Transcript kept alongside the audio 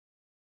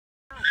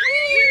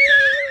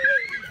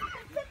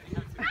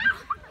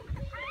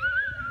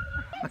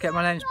Okay,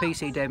 my name's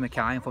PC Dave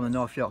Mackay. I'm from the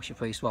North Yorkshire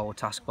Police Rural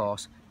Task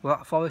Force. We're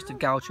at Forest of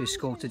Galtres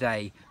School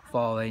today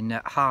following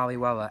Harley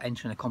Weller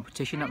entering a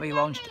competition that we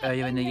launched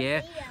earlier in the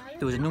year.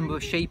 There was a number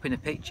of sheep in the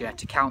picture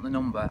to count the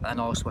number, and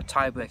also a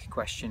tiebreaker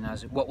question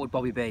as what would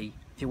Bobby be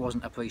if he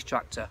wasn't a police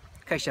tractor.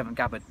 In case you haven't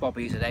gathered,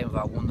 Bobby is the name of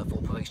our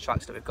wonderful police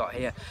tractor that we've got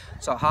here.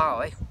 So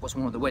Harley was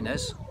one of the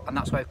winners, and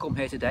that's why I've come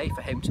here today,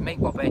 for him to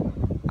meet Bobby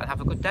and have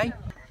a good day.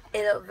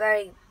 It looked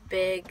very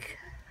big,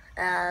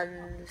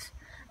 and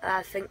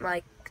I think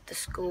the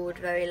school would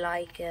very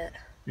like it.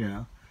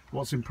 Yeah.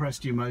 What's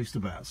impressed you most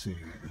about seeing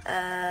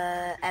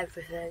it?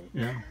 Everything.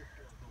 Yeah.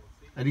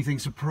 Anything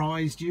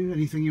surprised you?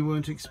 Anything you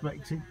weren't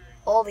expecting?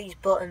 All these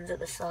buttons at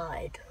the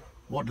side.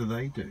 What do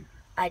they do?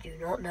 I do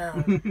not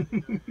know.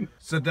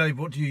 So Dave,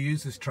 what do you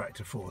use this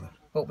tractor for then?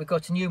 Well, we go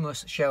to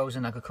numerous shows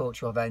and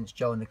agricultural events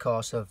during the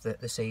course of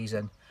the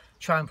season,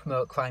 try and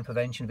promote crime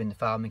prevention within the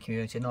farming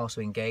community and also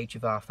engage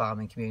with our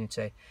farming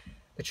community.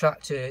 The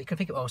tractor, you can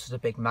think of it almost as a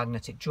big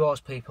magnet. It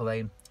draws people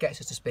in, gets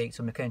us to speak to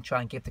them. We can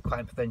try and give the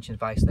crime prevention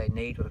advice they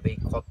need, whether it be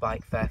quad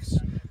bike thefts,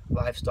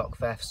 livestock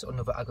thefts, or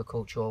other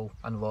agricultural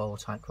and rural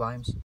type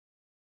crimes.